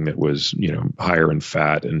something that was, higher in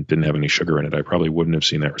fat and didn't have any sugar in it, I probably wouldn't have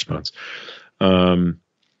seen that response. Room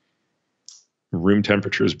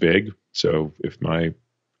temperature is big. So if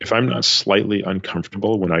I'm not slightly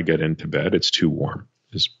uncomfortable when I get into bed, it's too warm.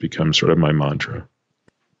 It's become sort of my mantra.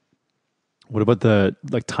 What about the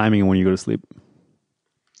timing when you go to sleep?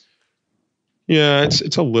 Yeah,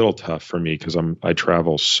 it's a little tough for me because I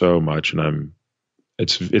travel so much, and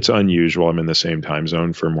it's unusual. I'm in the same time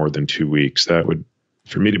zone for more than 2 weeks.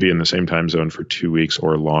 For me to be in the same time zone for 2 weeks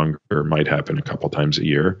or longer might happen a couple times a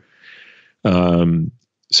year.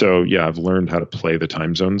 So yeah, I've learned how to play the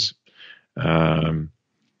time zones.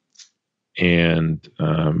 And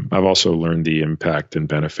I've also learned the impact and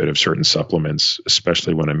benefit of certain supplements,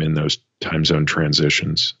 especially when I'm in those time zone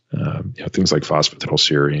transitions. Things like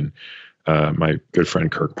phosphatidylserine. My good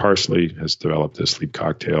friend Kirk Parsley has developed a sleep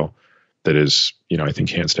cocktail that is, I think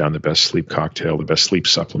hands down the best sleep cocktail, the best sleep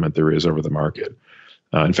supplement there is over the market.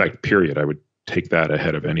 In fact, period, I would take that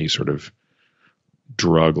ahead of any sort of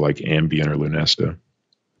drug like Ambien or Lunesta.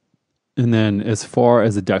 And then as far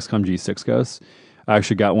as the Dexcom G6 goes, I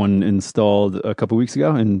actually got one installed a couple weeks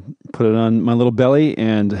ago and put it on my little belly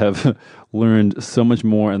and have learned so much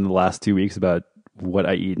more in the last 2 weeks about what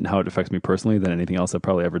I eat and how it affects me personally than anything else I've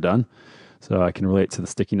probably ever done. So I can relate to the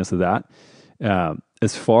stickiness of that.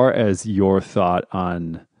 As far as your thought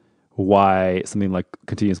on why something like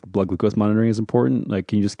continuous blood glucose monitoring is important, like,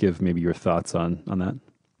 can you just give maybe your thoughts on that?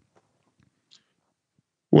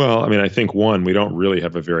 Well, I mean, I think one, we don't really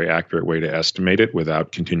have a very accurate way to estimate it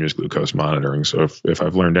without continuous glucose monitoring. So if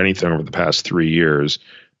I've learned anything over the past 3 years,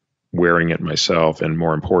 wearing it myself, and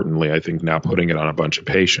more importantly, I think now putting it on a bunch of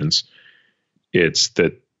patients, it's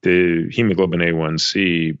that the hemoglobin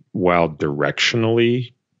A1C, while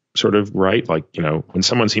directionally sort of right, like, when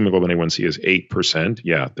someone's hemoglobin A1C is 8%,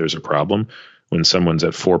 yeah, there's a problem. When someone's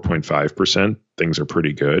at 4.5%, things are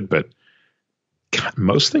pretty good, but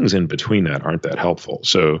most things in between that aren't that helpful.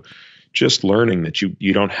 So just learning that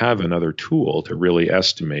you don't have another tool to really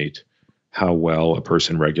estimate how well a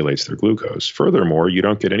person regulates their glucose. Furthermore, you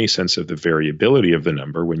don't get any sense of the variability of the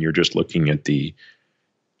number when you're just looking at the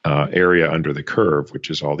area under the curve, which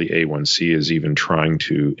is all the A1C is even trying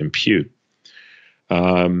to impute.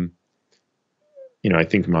 I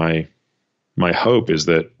think my hope is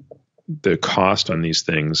that the cost on these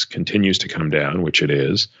things continues to come down, which it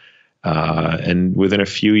is. And within a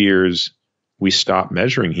few years, we stop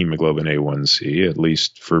measuring hemoglobin A1C, at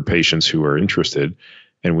least for patients who are interested,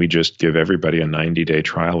 and we just give everybody a 90-day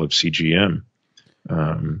trial of CGM.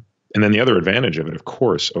 And then the other advantage of it, of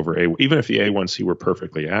course, even if the A1C were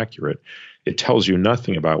perfectly accurate, it tells you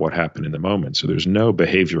nothing about what happened in the moment. So there's no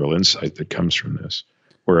behavioral insight that comes from this.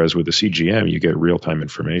 Whereas with the CGM, you get real-time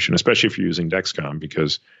information, especially if you're using Dexcom,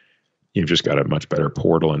 because you've just got a much better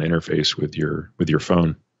portal and interface with your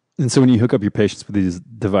phone. And so when you hook up your patients with these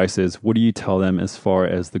devices, what do you tell them as far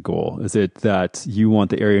as the goal? Is it that you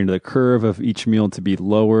want the area under the curve of each meal to be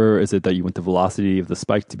lower? Is it that you want the velocity of the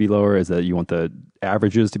spike to be lower? Is it that you want the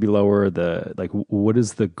averages to be lower? What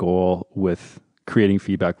is the goal with creating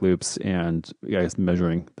feedback loops and, I guess,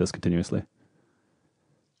 measuring this continuously?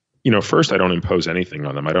 First, I don't impose anything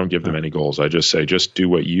on them. I don't give them any goals. I just say, just do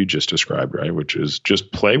what you just described, right? Which is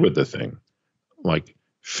just play with the thing, like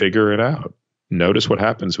figure it out. Notice what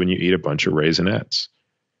happens when you eat a bunch of Raisinets.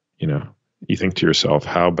 You think to yourself,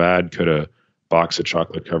 how bad could a box of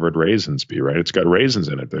chocolate-covered raisins be, right? It's got raisins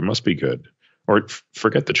in it. They must be good. Or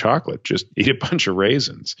forget the chocolate. Just eat a bunch of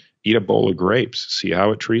raisins. Eat a bowl of grapes. See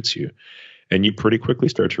how it treats you. And you pretty quickly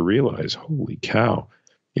start to realize, holy cow,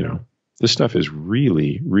 this stuff is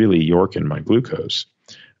really, really yorking my glucose.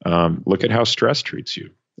 Look at how stress treats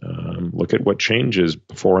you. Look at what changes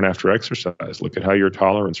before and after exercise. Look at how your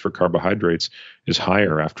tolerance for carbohydrates is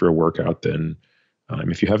higher after a workout than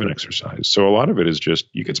if you haven't exercised. So a lot of it is just,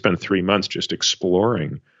 you could spend 3 months just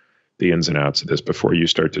exploring the ins and outs of this before you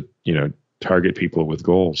start to, target people with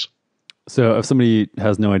goals. So if somebody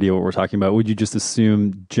has no idea what we're talking about, would you just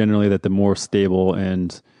assume generally that the more stable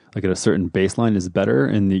and like at a certain baseline is better,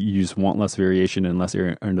 and that you just want less variation and less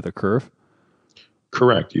area under the curve?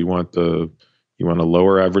 Correct. You want a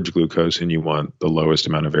lower average glucose, and you want the lowest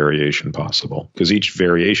amount of variation possible, because each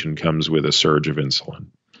variation comes with a surge of insulin.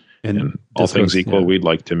 And all things equal, we'd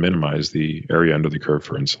like to minimize the area under the curve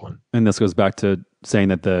for insulin. And this goes back to saying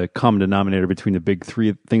that the common denominator between the big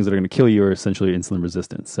three things that are going to kill you are essentially insulin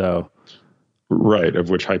resistance. So, right,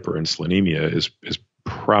 of which hyperinsulinemia is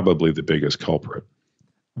probably the biggest culprit.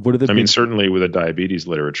 What are the certainly with the diabetes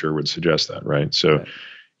literature would suggest that, right? So right.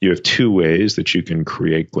 You have two ways that you can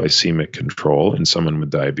create glycemic control in someone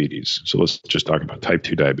with diabetes. So let's just talk about type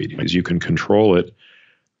 2 diabetes. You can control it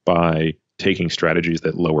by taking strategies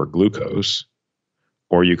that lower glucose,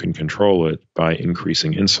 or you can control it by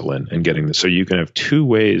increasing insulin and getting so you can have two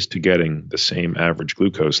ways to getting the same average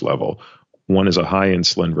glucose level. One is a high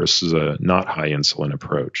insulin versus a not high insulin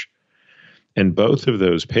approach. And both of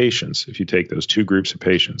those patients, if you take those two groups of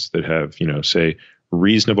patients that have, say,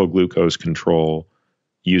 reasonable glucose control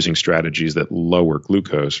using strategies that lower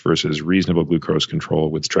glucose versus reasonable glucose control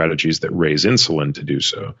with strategies that raise insulin to do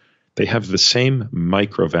so, they have the same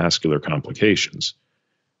microvascular complications,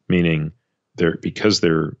 meaning because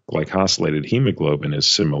their glycosylated hemoglobin is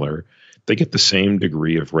similar, they get the same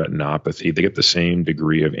degree of retinopathy, they get the same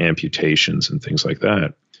degree of amputations and things like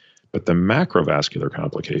that. But the macrovascular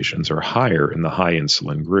complications are higher in the high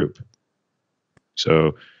insulin group.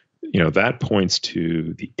 So, that points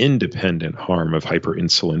to the independent harm of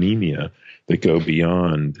hyperinsulinemia that go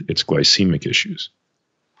beyond its glycemic issues.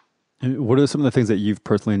 And what are some of the things that you've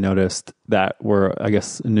personally noticed that were, I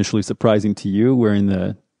guess, initially surprising to you wearing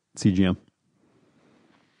the CGM?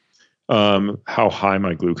 How high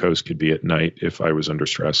my glucose could be at night if I was under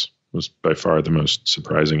stress was by far the most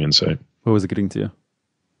surprising insight. What was it getting to you?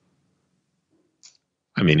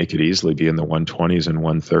 I mean, it could easily be in the 120s and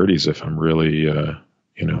 130s if I'm really,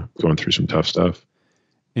 going through some tough stuff.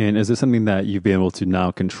 And is this something that you've been able to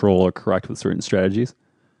now control or correct with certain strategies?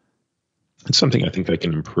 It's something I think I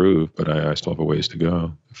can improve, but I still have a ways to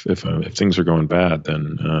go. If things are going bad,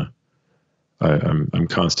 then I'm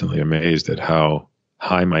constantly amazed at how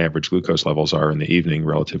high my average glucose levels are in the evening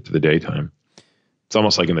relative to the daytime. It's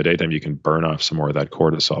almost like in the daytime you can burn off some more of that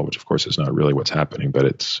cortisol, which of course is not really what's happening, but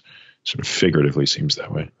it's sort of figuratively seems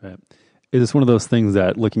that way. Right. Is this one of those things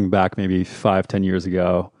that looking back maybe 5-10 years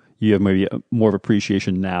ago, you have maybe more of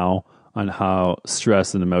appreciation now on how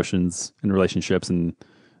stress and emotions and relationships and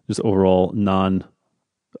just overall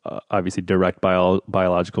obviously direct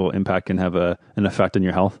biological impact can have an effect on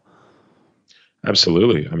your health?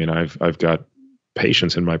 Absolutely. I mean, I've got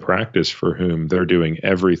patients in my practice for whom they're doing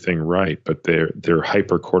everything right, but their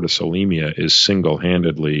hypercortisolemia is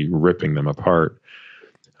single-handedly ripping them apart.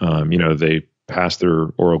 They pass their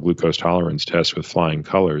oral glucose tolerance test with flying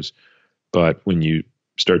colors, but when you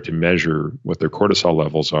start to measure what their cortisol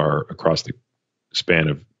levels are across the span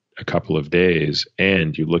of a couple of days,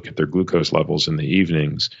 and you look at their glucose levels in the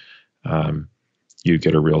evenings, you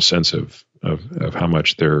get a real sense of how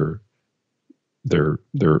much their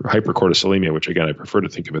hypercortisolemia, which again, I prefer to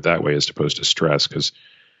think of it that way as opposed to stress, because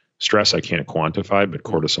stress I can't quantify, but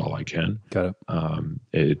cortisol I can. Got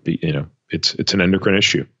it. It's an endocrine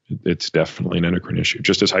issue. It's definitely an endocrine issue,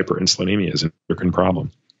 just as hyperinsulinemia is an endocrine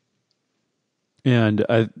problem. And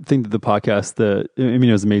I think that the podcast,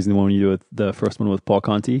 it was amazing the one you did, the first one with Paul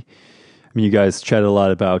Conti. I mean, you guys chatted a lot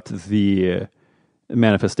about the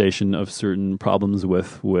manifestation of certain problems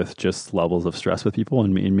with just levels of stress with people,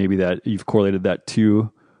 and maybe that you've correlated that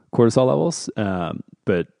to cortisol levels.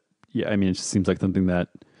 But yeah, I mean, it just seems like something that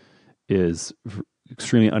is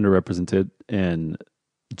extremely underrepresented in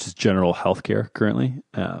just general healthcare currently.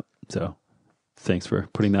 So thanks for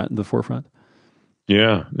putting that in the forefront.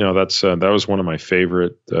 Yeah, no, that was one of my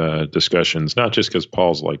favorite discussions, not just because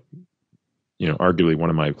Paul's arguably one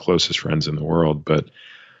of my closest friends in the world, but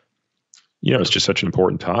it's just such an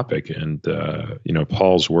important topic. And,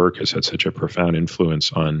 Paul's work has had such a profound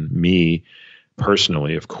influence on me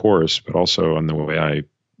personally, of course, but also on the way I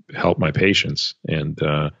help my patients. And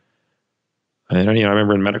I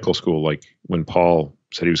remember in medical school, like when Paul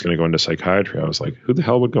said he was going to go into psychiatry, I was like, who the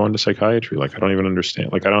hell would go into psychiatry? Like, I don't even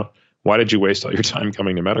understand. Like, why did you waste all your time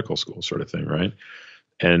coming to medical school, sort of thing, right?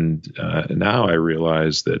 And now I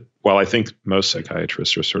realize that while I think most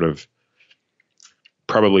psychiatrists are sort of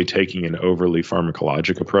probably taking an overly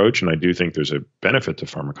pharmacologic approach, and I do think there's a benefit to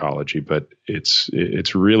pharmacology, but it's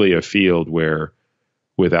really a field where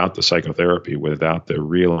without the psychotherapy, without the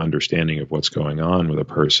real understanding of what's going on with a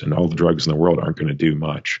person, all the drugs in the world aren't going to do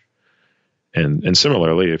much. And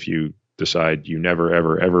similarly, if you decide you never,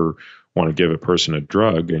 ever, ever want to give a person a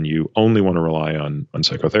drug and you only want to rely on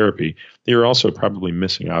psychotherapy, you're also probably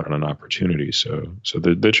missing out on an opportunity. So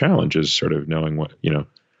the challenge is sort of knowing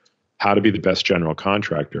how to be the best general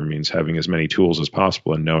contractor means having as many tools as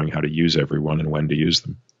possible and knowing how to use everyone and when to use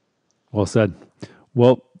them. Well said.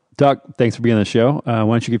 Well, Doc, thanks for being on the show. Why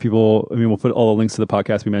don't you give people, we'll put all the links to the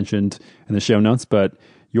podcast we mentioned in the show notes, but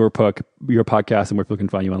your podcast and where people can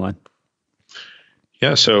find you online.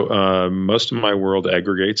 Yeah, so most of my world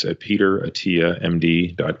aggregates at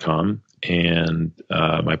peterattiamd.com. And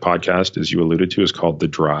my podcast, as you alluded to, is called The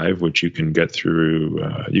Drive, which you can get through.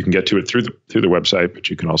 You can get to it through the website, but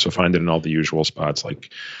you can also find it in all the usual spots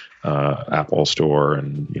like Apple Store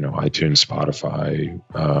and iTunes, Spotify.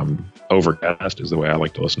 Overcast is the way I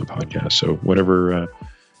like to listen to podcasts. So whatever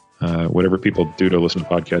people do to listen to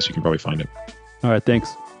podcasts, you can probably find it. All right,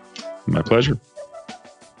 thanks. My pleasure.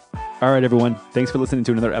 All right, everyone. Thanks for listening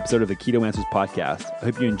to another episode of the Keto Answers podcast. I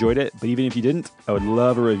hope you enjoyed it, but even if you didn't, I would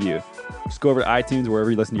love a review. Just go over to iTunes, wherever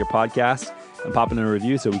you listen to your podcast, and pop in a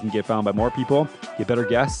review so we can get found by more people, get better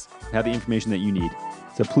guests, and have the information that you need.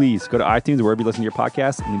 So please go to iTunes, wherever you listen to your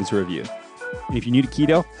podcast, and leave us a review. And if you're new to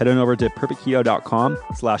keto, head on over to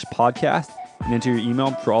perfectketo.com/podcast and enter your email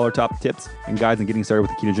for all our top tips and guides on getting started with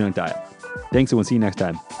the ketogenic diet. Thanks, and we'll see you next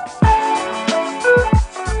time.